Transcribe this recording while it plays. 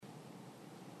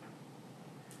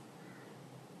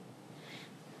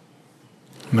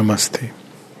Namaste.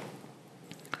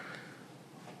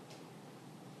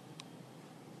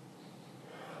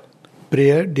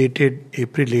 Prayer dated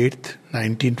April 8th,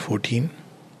 1914.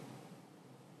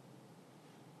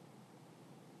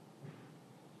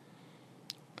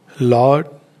 Lord,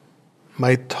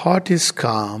 my thought is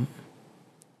calm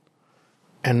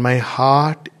and my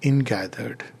heart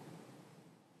ingathered.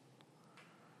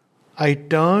 I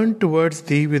turn towards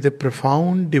Thee with a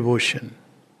profound devotion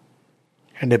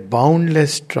and a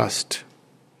boundless trust.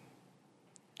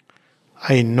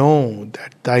 I know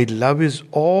that Thy love is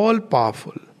all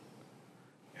powerful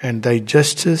and Thy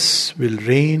justice will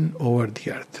reign over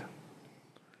the earth.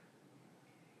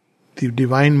 The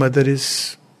Divine Mother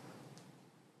is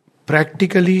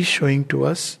practically showing to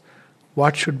us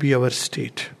what should be our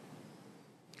state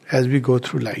as we go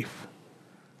through life.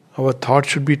 Our thought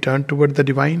should be turned toward the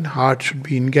Divine, heart should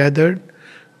be ingathered,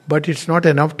 but it's not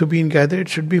enough to be ingathered, it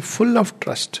should be full of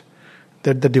trust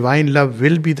that the Divine love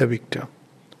will be the victor.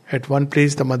 At one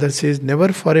place the Mother says,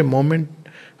 never for a moment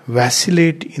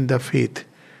vacillate in the faith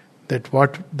that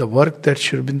what the work that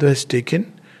Sri Aurobindo has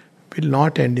taken will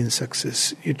not end in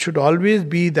success. It should always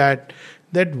be that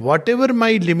whatever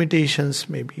my limitations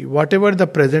may be, whatever the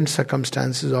present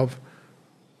circumstances of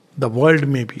the world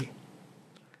may be,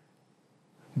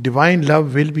 Divine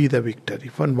love will be the victor.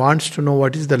 If one wants to know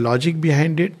what is the logic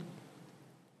behind it,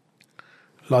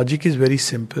 logic is very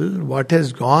simple. What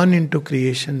has gone into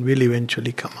creation will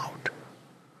eventually come out.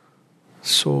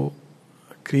 So,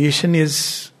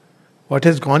 what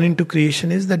has gone into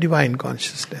creation is the Divine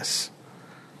consciousness.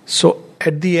 So,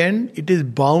 at the end, it is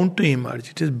bound to emerge.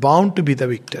 It is bound to be the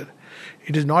victor.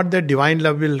 It is not that Divine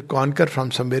love will conquer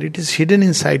from somewhere. It is hidden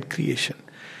inside creation.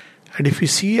 And if you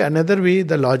see another way,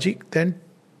 the logic, then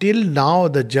till now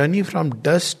the journey from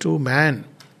dust to man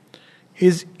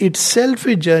is itself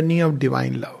a journey of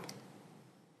Divine love.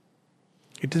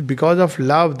 It is because of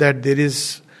love that there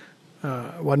is,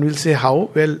 one will say how?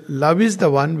 Well, love is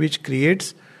the one which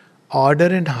creates order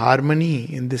and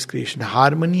harmony in this creation,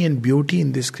 harmony and beauty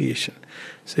in this creation.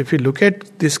 So if you look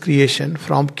at this creation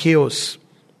from chaos,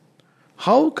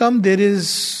 how come there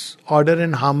is order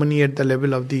and harmony at the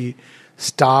level of the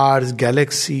stars,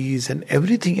 galaxies and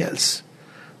everything else?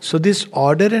 So this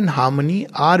order and harmony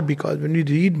are because when we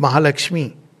read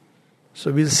Mahalakshmi,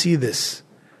 so we'll see this,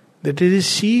 that it is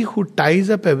she who ties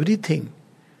up everything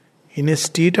in a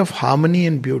state of harmony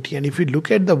and beauty. And if we look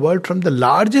at the world from the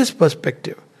largest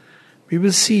perspective, we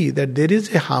will see that there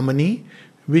is a harmony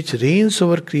which reigns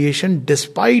over creation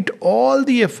despite all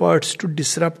the efforts to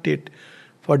disrupt it.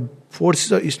 For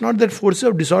forces, it's not that forces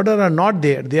of disorder are not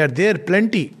there, they are there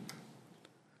plenty.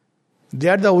 They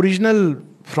are the original,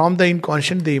 from the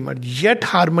inconscient they emerge. Yet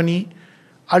harmony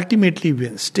ultimately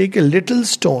wins. Take a little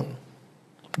stone.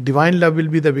 Divine love will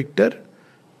be the victor.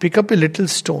 Pick up a little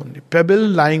stone, a pebble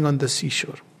lying on the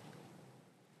seashore.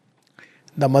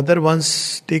 The Mother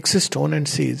once takes a stone and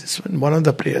says, in one of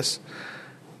the prayers,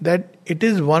 that it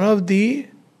is one of the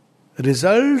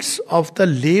results of the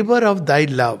labor of Thy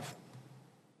love.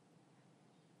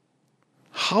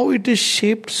 How it is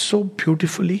shaped so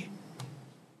beautifully.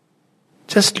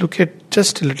 Just look at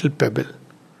just a little pebble.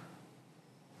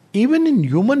 Even in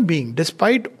human being,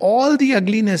 despite all the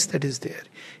ugliness that is there,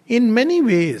 in many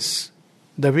ways,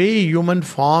 the way human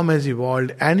form has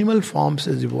evolved, animal forms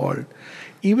has evolved,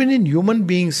 even in human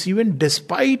beings, even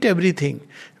despite everything,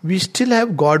 we still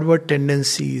have Godward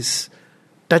tendencies,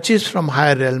 touches from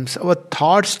higher realms. Our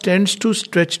thoughts tends to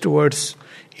stretch towards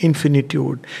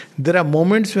infinitude. There are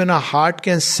moments when our heart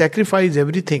can sacrifice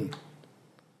everything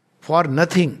for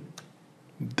nothing.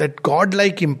 That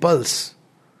godlike impulse.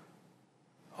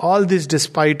 All this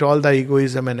despite all the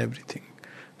egoism and everything.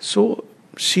 So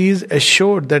she is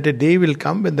assured that a day will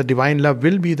come when the Divine love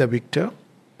will be the victor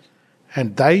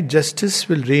and Thy justice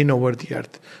will reign over the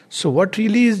earth. So what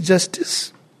really is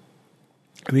justice?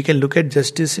 We can look at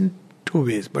justice in two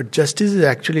ways, but justice is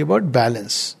actually about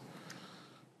balance.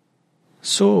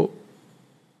 So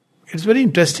it's very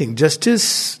interesting.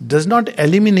 Justice does not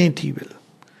eliminate evil.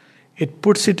 It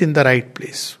puts it in the right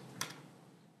place.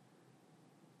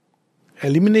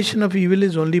 Elimination of evil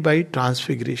is only by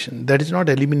transfiguration. That is not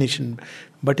elimination,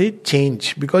 but a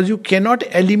change. Because you cannot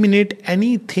eliminate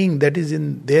anything that is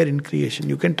there in creation.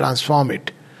 You can transform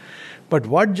it. But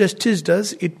what justice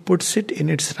does, it puts it in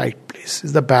its right place.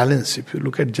 It's the balance if you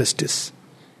look at justice.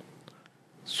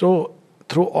 So,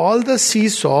 through all the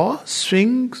seesaw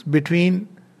swings between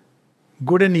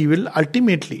good and evil,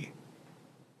 ultimately,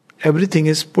 everything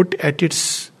is put at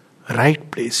its right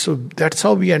place. So that's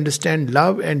how we understand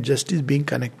love and justice being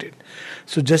connected.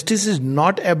 So justice is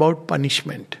not about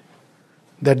punishment.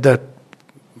 That the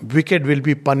wicked will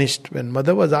be punished. When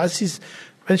mother was asked,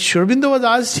 when Sri Aurobindo was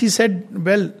asked, he said,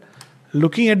 well,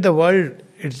 looking at the world,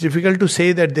 it's difficult to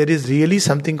say that there is really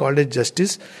something called as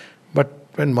justice. But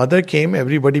when mother came,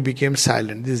 everybody became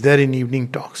silent. This is there in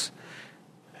evening talks.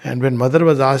 And when mother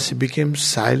was asked, she became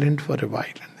silent for a while.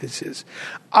 And this says,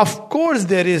 of course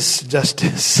there is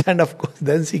justice. And of course,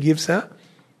 then she gives a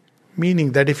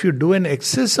meaning that if you do an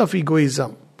excess of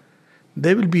egoism,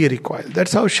 there will be a recoil.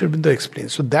 That's how Sri Aurobindo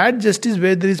explains. So that justice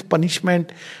where there is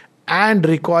punishment and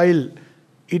recoil,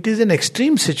 it is an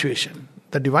extreme situation.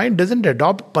 The divine doesn't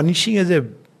adopt punishing as a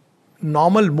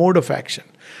normal mode of action.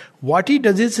 What he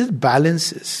does is he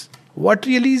balances. What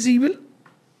really is evil?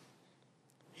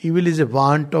 Evil is a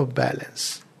want of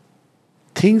balance.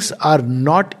 Things are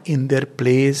not in their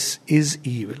place is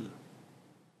evil.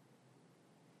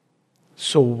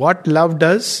 So what love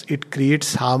does? It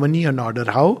creates harmony and order.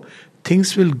 How?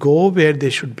 Things will go where they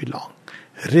should belong.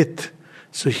 Rit.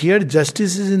 So here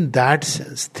justice is in that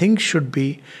sense. Things should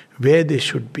be where they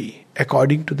should be,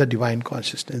 according to the divine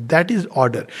consciousness. That is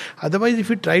order. Otherwise, if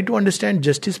we try to understand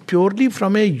justice purely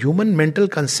from a human mental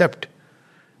concept,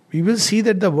 we will see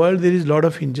that the world there is a lot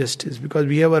of injustice because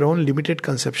we have our own limited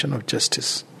conception of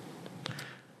justice.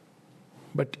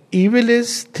 But evil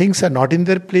is things are not in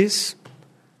their place.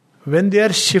 When they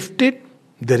are shifted,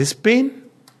 there is pain.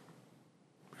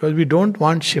 Because we don't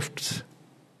want shifts.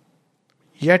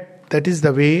 Yet that is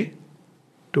the way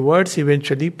towards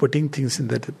eventually putting things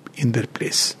in their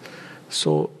place.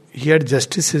 So here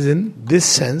justice is in this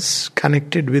sense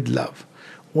connected with love.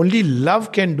 Only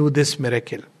love can do this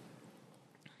miracle.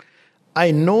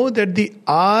 I know that the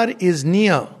hour is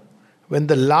near when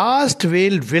the last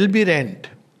veil will be rent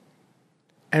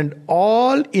and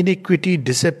all iniquity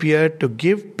disappear to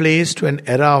give place to an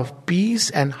era of peace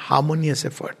and harmonious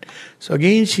effort. So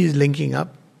again she is linking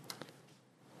up.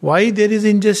 Why there is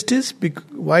injustice?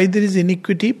 Why there is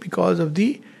iniquity? Because of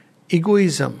the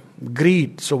egoism,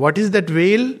 greed. So what is that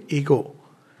veil? Ego.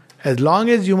 As long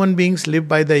as human beings live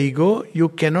by the ego, you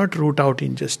cannot root out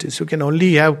injustice. You can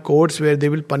only have courts where they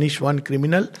will punish one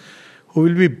criminal who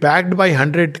will be backed by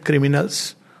 100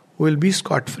 criminals who will be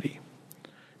scot-free.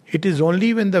 It is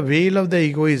only when the veil of the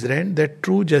ego is rent that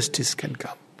true justice can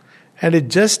come. And a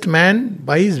just man,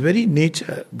 by his very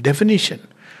nature, definition,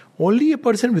 only a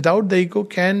person without the ego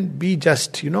can be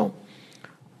just.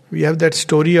 We have that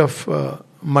story of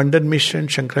Mandan Mishra and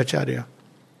Shankaracharya.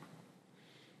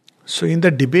 So in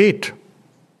the debate,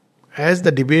 as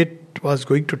the debate was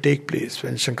going to take place,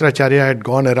 when Shankaracharya had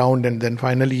gone around and then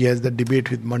finally he has the debate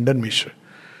with Mandan Mishra.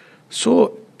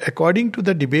 So according to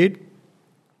the debate,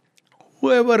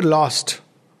 whoever lost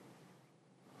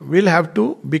will have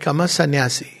to become a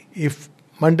sannyasi. If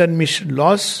Mandan Mishra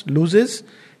loses,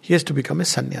 he has to become a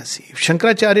sannyasi. If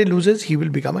Shankaracharya loses, he will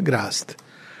become a grahasth.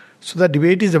 So the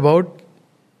debate is about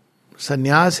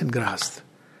sannyas and grahasth.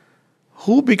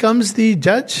 Who becomes the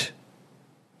judge?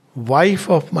 Wife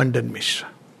of Mandan Mishra.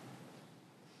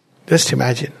 Just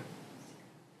imagine.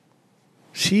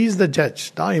 She is the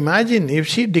judge. Now imagine if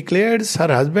she declares her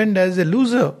husband as a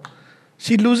loser,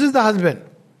 she loses the husband.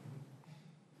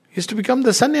 He has to become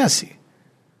the sannyasi.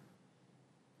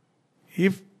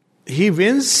 If he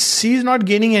wins, she is not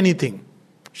gaining anything.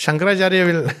 Shankaracharya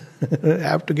will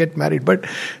have to get married. But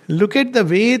look at the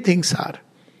way things are.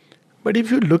 But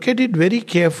if you look at it very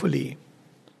carefully,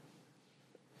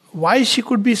 why she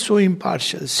could be so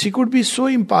impartial? She could be so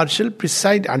impartial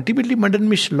precisely. Ultimately, Mandan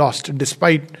Mishra lost,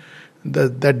 despite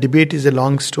that debate is a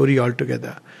long story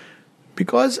altogether.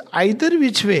 Because either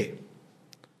which way,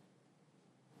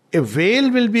 a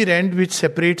veil will be rent which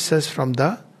separates us from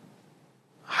the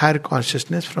higher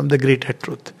consciousness, from the greater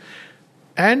truth.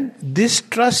 And this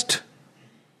trust,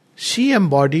 she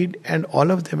embodied and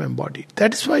all of them embodied.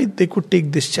 That is why they could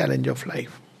take this challenge of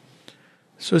life.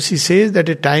 So she says that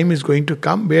a time is going to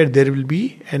come where there will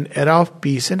be an era of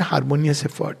peace and harmonious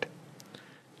effort.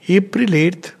 April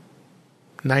 8th,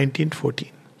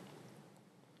 1914.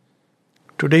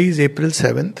 Today is April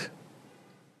 7th,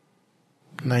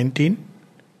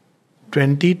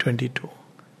 2022.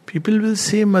 People will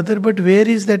say, Mother, but where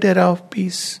is that era of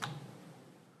peace?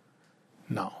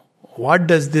 Now, what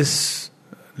does this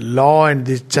law and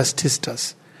this justice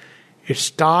does? It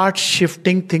starts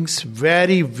shifting things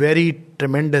very, very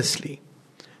tremendously.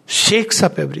 Shakes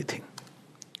up everything.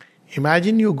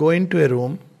 Imagine you go into a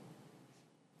room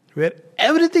where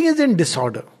everything is in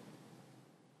disorder.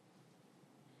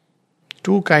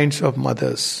 Two kinds of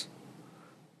mothers.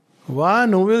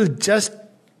 One who will just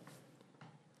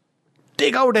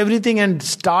take out everything and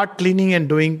start cleaning and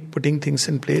putting things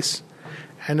in place.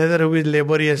 Another who will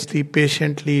laboriously,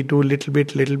 patiently do little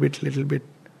bit.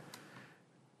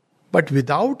 But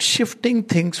without shifting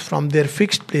things from their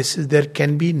fixed places, there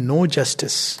can be no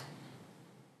justice.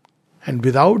 And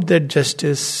without that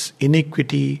justice,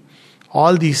 iniquity,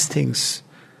 all these things.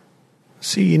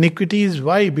 See, iniquity is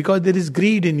why? Because there is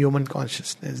greed in human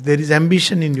consciousness. There is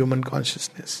ambition in human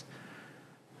consciousness.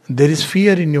 There is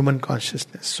fear in human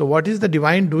consciousness. So what is the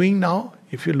divine doing now?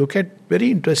 If you look at,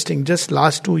 very interesting, just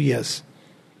last 2 years.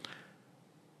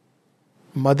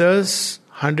 Mother's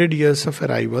 100 years of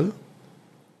arrival,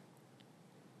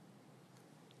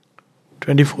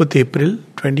 24th April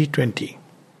 2020.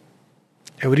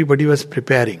 Everybody was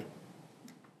preparing.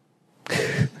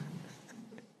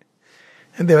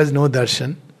 And there was no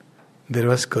darshan, there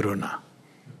was corona.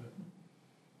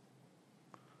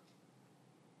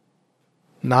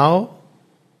 Now,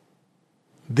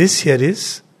 this year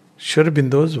is Sri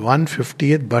Aurobindo's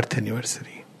 150th birth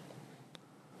anniversary.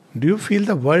 Do you feel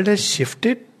the world has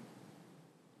shifted?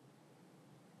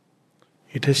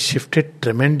 It has shifted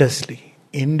tremendously.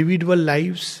 Individual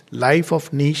lives, life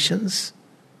of nations,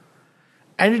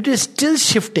 and it is still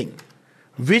shifting.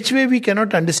 Which way we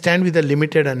cannot understand with a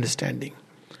limited understanding.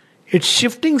 It's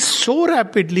shifting so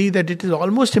rapidly that it is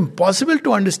almost impossible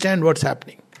to understand what's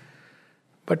happening.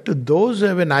 But to those who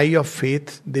have an eye of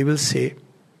faith, they will say,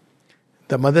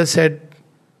 the mother said,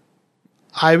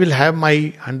 I will have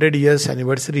my 100 years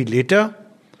anniversary later.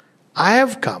 I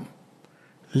have come.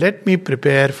 Let me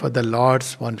prepare for the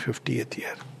Lord's 150th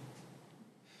year.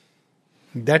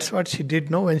 That's what she did,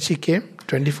 no, when she came,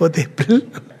 24th April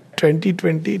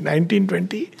 2020,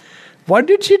 1920. What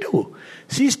did she do?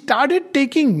 She started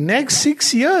taking next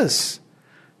 6 years.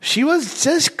 She was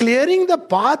just clearing the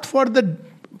path for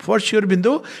Sri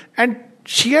Aurobindo, and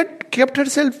she had kept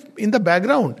herself in the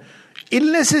background.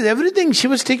 Illnesses, everything she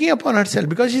was taking upon herself,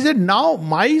 because she said, now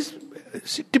my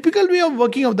typical way of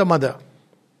working of the mother.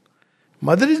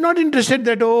 Mother is not interested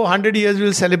that, 100 years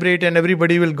we'll celebrate and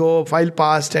everybody will go file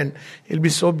past and it'll be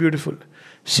so beautiful.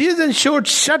 She has ensured,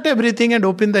 shut everything and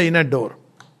open the inner door.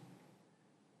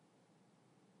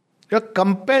 You're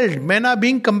compelled. Men are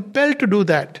being compelled to do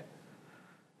that.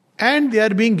 And they are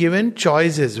being given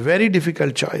choices, very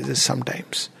difficult choices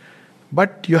sometimes.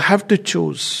 But you have to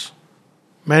choose.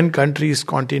 Men, countries,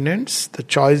 continents, the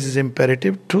choice is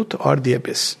imperative, truth or the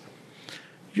abyss.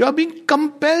 You are being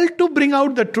compelled to bring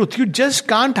out the truth. You just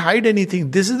can't hide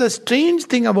anything. This is the strange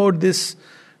thing about this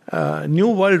new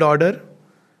world order.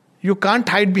 You can't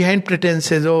hide behind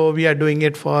pretenses, we are doing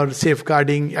it for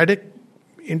safeguarding. At an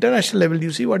international level,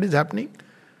 you see what is happening?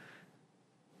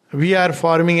 We are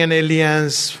forming an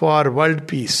alliance for world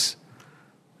peace.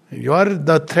 You are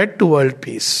the threat to world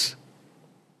peace.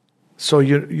 So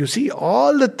you see,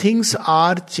 all the things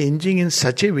are changing in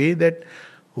such a way that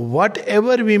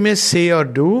whatever we may say or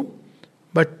do,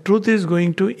 but truth is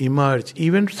going to emerge,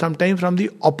 even sometimes from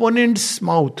the opponent's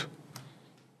mouth.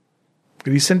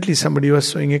 Recently, somebody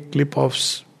was showing a clip of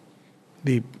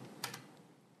the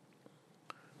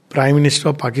Prime Minister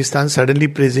of Pakistan suddenly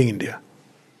praising India.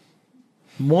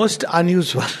 Most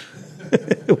unusual.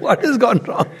 What has gone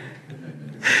wrong?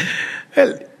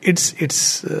 Well,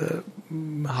 it's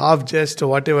half jest or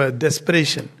whatever,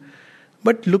 desperation.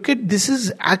 But look at, this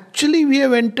is actually, we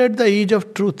have entered the age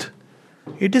of truth.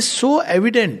 It is so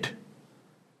evident.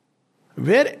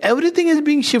 Where everything is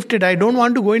being shifted. I don't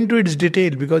want to go into its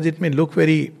detail because it may look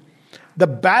very... The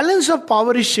balance of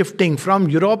power is shifting from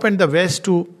Europe and the West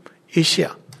to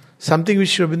Asia. Something which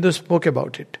Sri Aurobindo spoke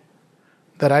about it.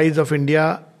 The rise of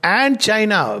India and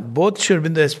China, both Sri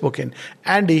Aurobindo has spoken,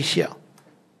 and Asia.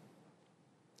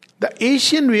 The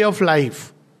Asian way of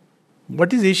life.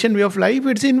 What is Asian way of life?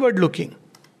 It's inward looking.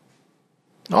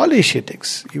 All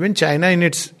Asiatics, even China in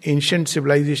its ancient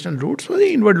civilizational roots was an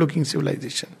inward looking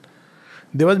civilization.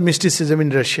 There was mysticism in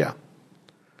Russia.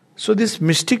 So this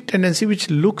mystic tendency which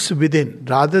looks within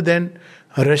rather than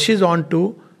rushes on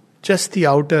to just the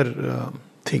outer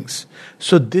things.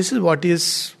 So this is what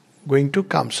is going to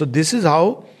come. So this is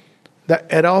how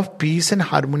the era of peace and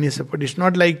harmony is supported. It's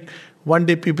not like one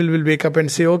day people will wake up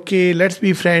and say, okay, let's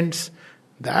be friends.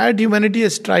 That humanity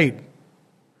has tried.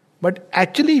 But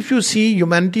actually, if you see,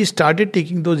 humanity started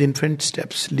taking those infant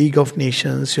steps. League of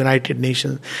Nations, United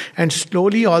Nations. And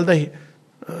slowly all the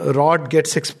rod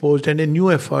gets exposed and a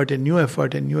new effort, and new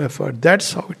effort, and new effort.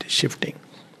 That's how it is shifting.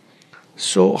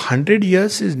 So 100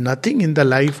 years is nothing in the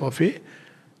life of a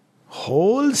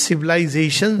whole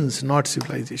civilizations, not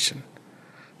civilization.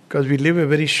 Because we live a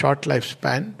very short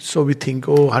lifespan. So we think,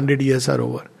 100 years are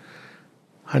over.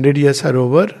 100 years are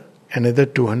over. Another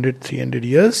 200, 300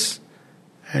 years.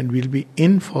 And we'll be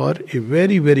in for a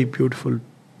very, very beautiful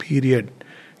period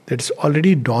that's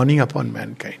already dawning upon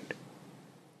mankind.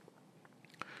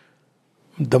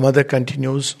 The mother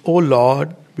continues, O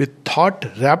Lord, with thought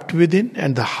wrapped within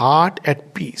and the heart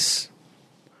at peace,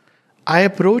 I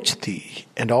approach thee,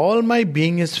 and all my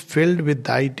being is filled with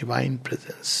thy divine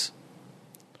presence.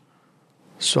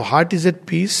 So, heart is at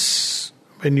peace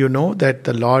when you know that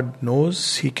the Lord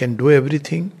knows He can do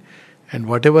everything, and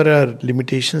whatever our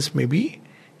limitations may be,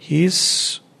 He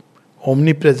is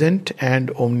omnipresent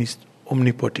and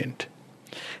omnipotent.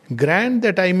 Grant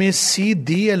that I may see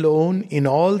thee alone in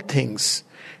all things,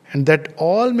 and that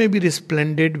all may be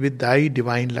resplendent with thy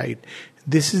divine light.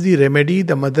 This is the remedy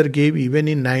the mother gave even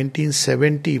in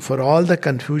 1970 for all the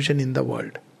confusion in the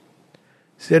world.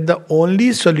 She said the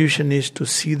only solution is to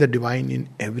see the divine in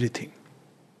everything.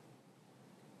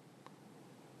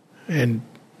 And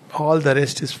all the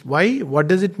rest is why? What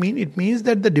does it mean? It means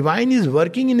that the divine is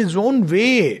working in His own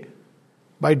way.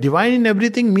 By divine in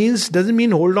everything doesn't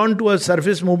mean hold on to a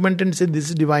surface movement and say this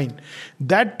is divine.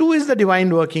 That too is the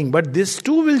divine working, but this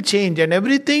too will change, and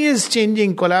everything is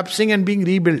changing, collapsing and being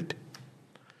rebuilt.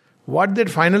 What that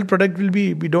final product will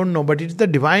be, we don't know, but it's the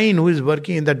divine who is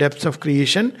working in the depths of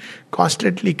creation,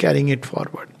 constantly carrying it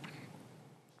forward.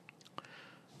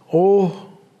 Oh,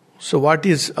 so what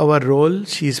is our role?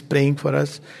 She is praying for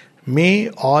us. May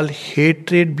all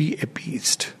hatred be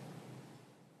appeased.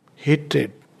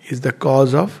 Hatred is the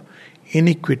cause of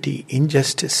iniquity,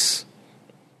 injustice.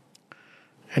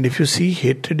 And if you see,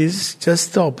 hatred is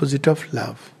just the opposite of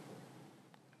love.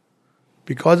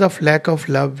 Because of lack of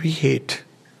love, we hate.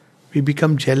 We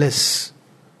become jealous.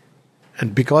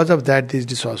 And because of that, there is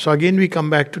disorder. So again we come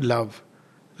back to love.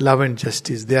 Love and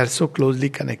justice, they are so closely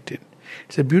connected.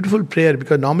 It's a beautiful prayer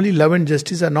because normally love and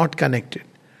justice are not connected.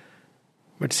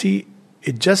 But see,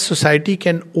 a just society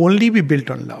can only be built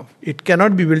on love. It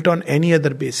cannot be built on any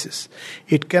other basis.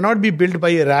 It cannot be built by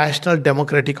a rational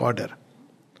democratic order.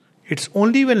 It's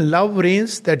only when love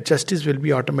reigns that justice will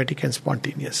be automatic and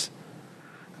spontaneous.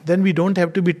 Then we don't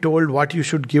have to be told what you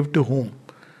should give to whom.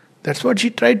 That's what she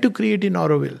tried to create in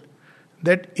Auroville.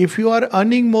 That if you are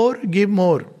earning more, give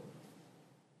more.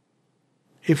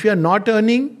 If you are not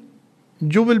earning,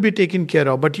 you will be taken care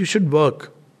of, but you should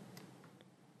work.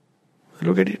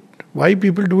 Look at it. Why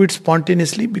people do it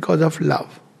spontaneously? Because of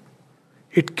love.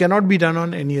 It cannot be done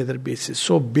on any other basis.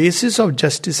 So basis of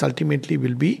justice ultimately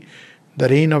will be the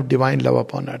reign of divine love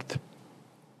upon earth.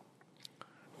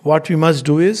 What we must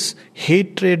do is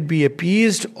hatred be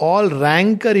appeased, all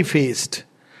rancor effaced,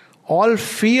 all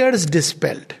fears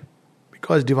dispelled,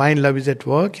 because divine love is at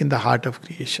work in the heart of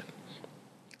creation.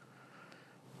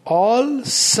 All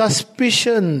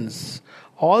suspicions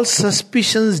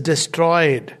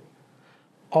destroyed,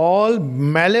 all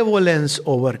malevolence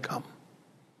overcome.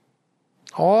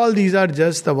 All these are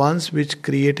just the ones which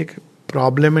create a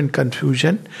problem and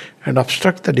confusion and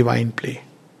obstruct the divine play.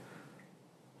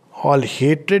 All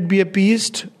hatred be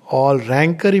appeased, all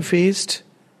rancor effaced,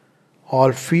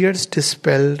 all fears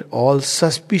dispelled, all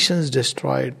suspicions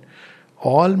destroyed,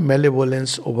 all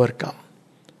malevolence overcome.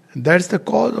 And that's the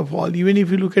cause of all. Even if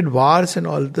you look at wars and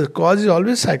all, the cause is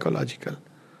always psychological.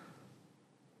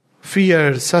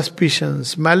 Fear,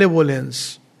 suspicions,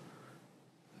 malevolence.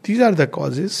 These are the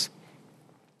causes.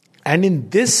 And in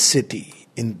this city,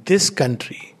 in this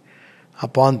country,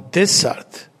 upon this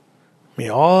earth, may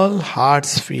all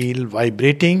hearts feel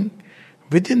vibrating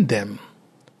within them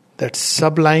that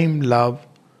sublime love,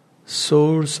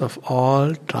 source of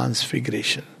all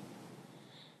transfiguration.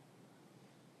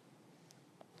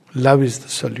 Love is the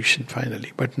solution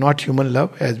finally, but not human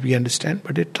love as we understand,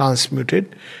 but a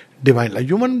transmuted divine love.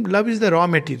 Human love is the raw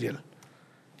material.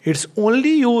 Its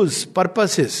only use,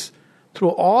 purposes,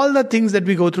 through all the things that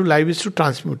we go through life is to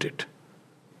transmute it.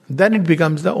 Then it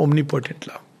becomes the omnipotent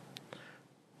love.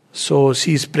 So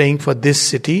she is praying for this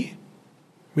city.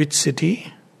 Which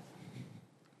city?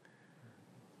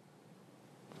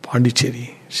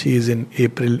 Pondicherry. She is in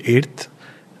April 8th,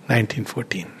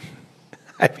 1914.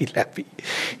 I feel happy.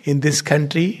 In this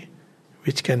country,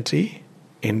 which country?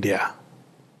 India.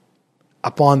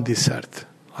 Upon this earth,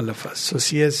 all of us. So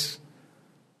she has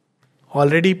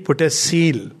already put a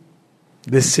seal.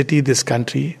 This city, this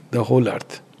country, the whole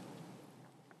earth.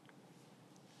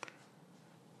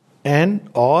 And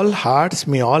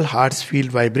may all hearts feel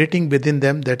vibrating within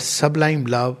them that sublime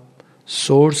love,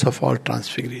 source of all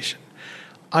transfiguration.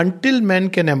 Until men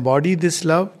can embody this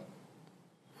love,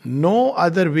 no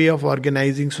other way of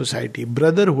organizing society.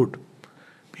 Brotherhood.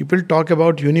 People talk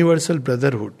about universal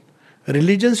brotherhood.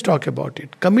 Religions talk about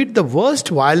it. Commit the worst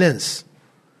violence.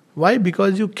 Why?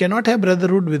 Because you cannot have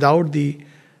brotherhood without the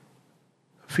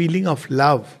feeling of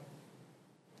love.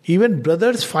 Even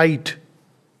brothers fight.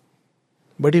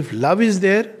 But if love is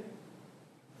there,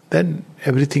 then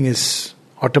everything is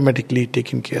automatically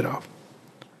taken care of.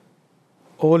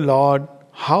 O Lord,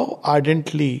 how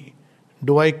ardently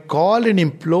do I call and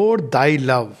implore thy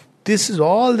love. This is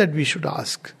all that we should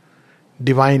ask.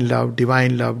 Divine love,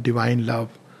 divine love, divine love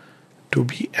to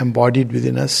be embodied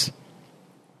within us.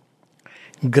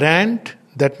 Grant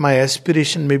that my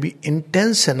aspiration may be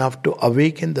intense enough to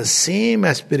awaken the same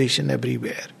aspiration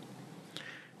everywhere.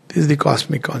 This is the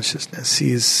cosmic consciousness.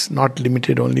 She is not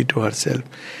limited only to herself.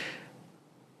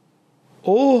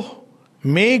 Oh,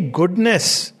 may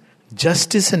goodness,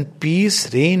 justice and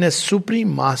peace reign as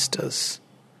supreme masters.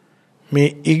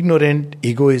 May ignorant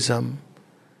egoism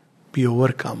be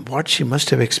overcome. What she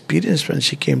must have experienced when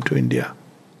she came to India.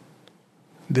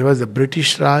 There was the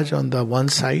British Raj on the one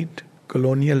side,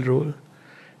 colonial rule,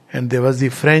 and there was the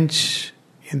French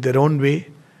in their own way.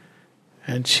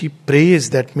 And she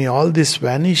prays that may all this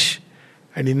vanish,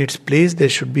 and in its place there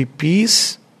should be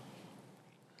peace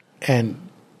and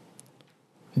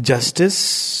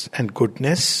justice and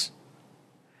goodness.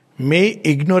 May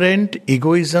ignorant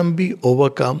egoism be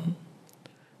overcome.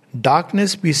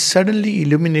 Darkness be suddenly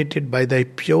illuminated by thy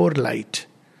pure light.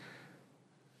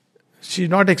 She is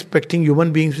not expecting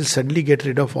human beings will suddenly get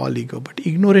rid of all ego, but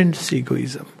ignorance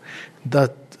egoism.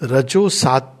 The Rajo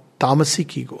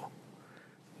Tamasic ego.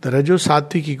 The Rajo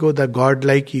Sattvic ego, the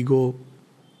godlike ego,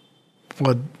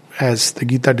 as the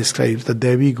Gita describes, the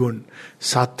Devi Gun,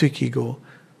 Sattvic ego,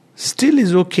 still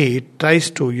is okay. It tries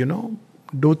to,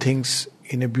 do things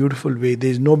in a beautiful way.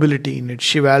 There is nobility in it,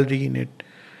 chivalry in it.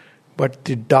 But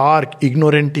the dark,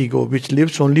 ignorant ego, which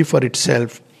lives only for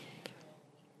itself,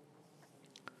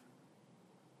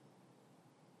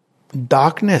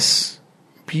 darkness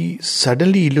be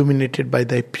suddenly illuminated by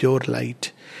thy pure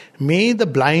light. May the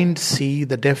blind see,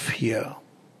 the deaf hear.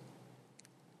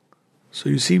 So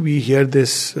you see, we hear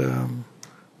this in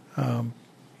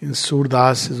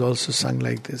Surdas is also sung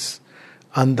like this.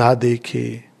 Andha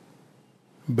dekhe,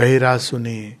 bahira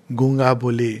sune, gunga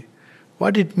bole.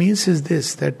 What it means is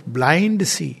this, that blind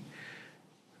see.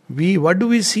 What do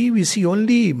we see? We see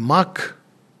only muck,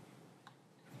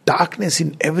 darkness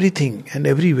in everything and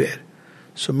everywhere.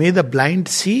 So may the blind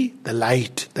see the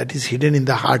light that is hidden in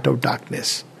the heart of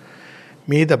darkness.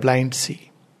 May the blind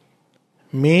see.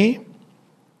 May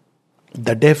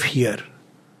the deaf hear.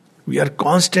 We are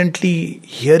constantly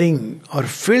hearing or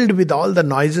filled with all the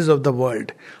noises of the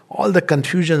world, all the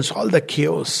confusions, all the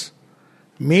chaos.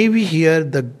 May we hear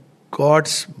the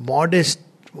God's modest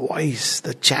voice,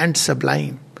 the chant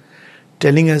sublime,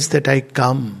 telling us that I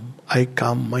come,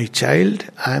 my child,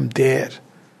 I am there.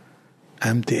 I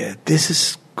am there. This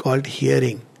is called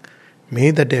hearing.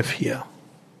 May the deaf hear.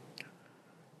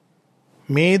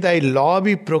 May thy law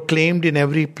be proclaimed in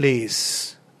every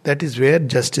place. That is where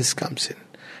justice comes in.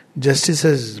 Justice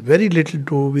has very little to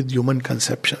do with human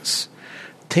conceptions.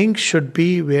 Things should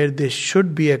be where they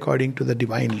should be according to the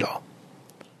divine law.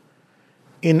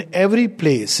 In every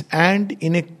place and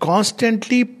in a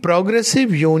constantly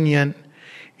progressive union,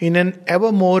 in an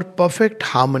ever more perfect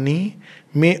harmony,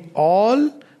 may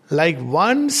all, like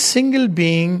one single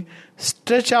being,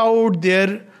 stretch out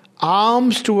their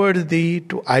arms towards thee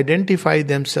to identify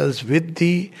themselves with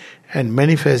thee and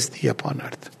manifest thee upon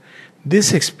earth.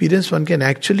 This experience one can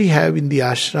actually have in the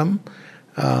ashram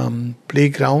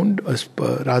playground, or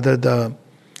rather the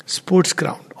sports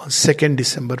ground on 2nd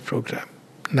December program.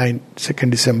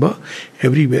 2nd December,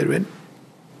 everywhere, when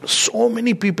so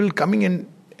many people coming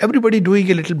and everybody doing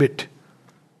a little bit.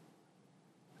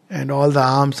 And all the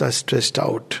arms are stretched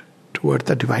out toward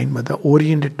the Divine Mother,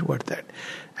 oriented toward that.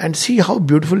 And see how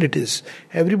beautiful it is.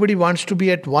 Everybody wants to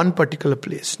be at one particular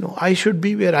place. No, I should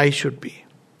be where I should be.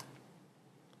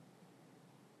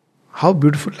 How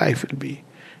beautiful life will be.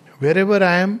 Wherever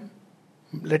I am,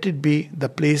 let it be the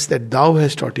place that thou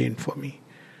hast ordained for me.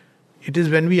 It is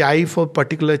when we eye for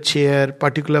particular chair,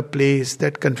 particular place,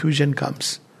 that confusion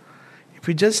comes. If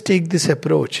we just take this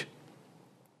approach,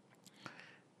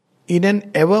 in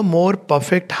an ever more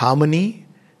perfect harmony,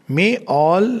 may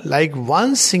all, like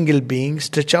one single being,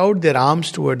 stretch out their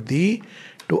arms toward thee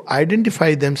to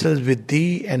identify themselves with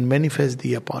thee and manifest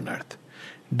thee upon earth.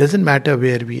 Doesn't matter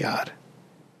where we are.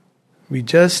 We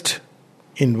just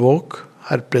invoke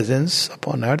her presence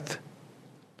upon earth.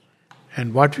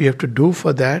 And what we have to do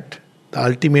for that, the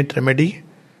ultimate remedy,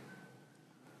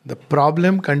 the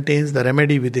problem contains the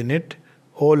remedy within it.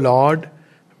 O Lord,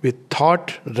 with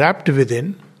thought wrapped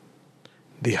within,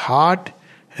 the heart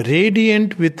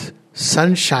radiant with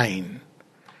sunshine,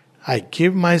 I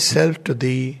give myself to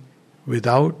thee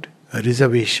without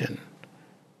reservation,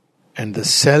 and the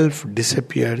self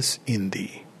disappears in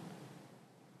thee.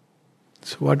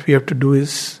 So what we have to do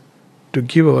is to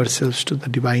give ourselves to the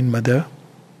Divine Mother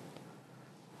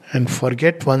and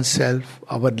forget oneself,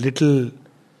 our little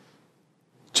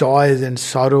joys and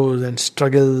sorrows and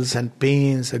struggles and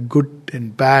pains, good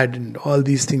and bad and all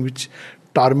these things which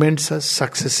torments us,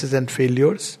 successes and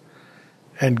failures,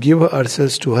 and give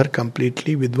ourselves to her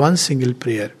completely with one single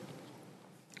prayer.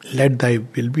 Let thy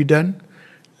will be done,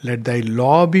 let thy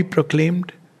law be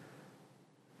proclaimed,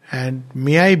 and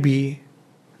may I be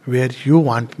where you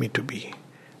want me to be.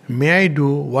 May I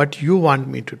do what you want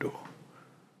me to do.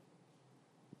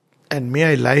 And may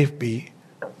my life be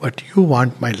what you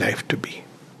want my life to be.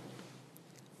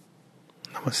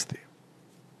 Namaste.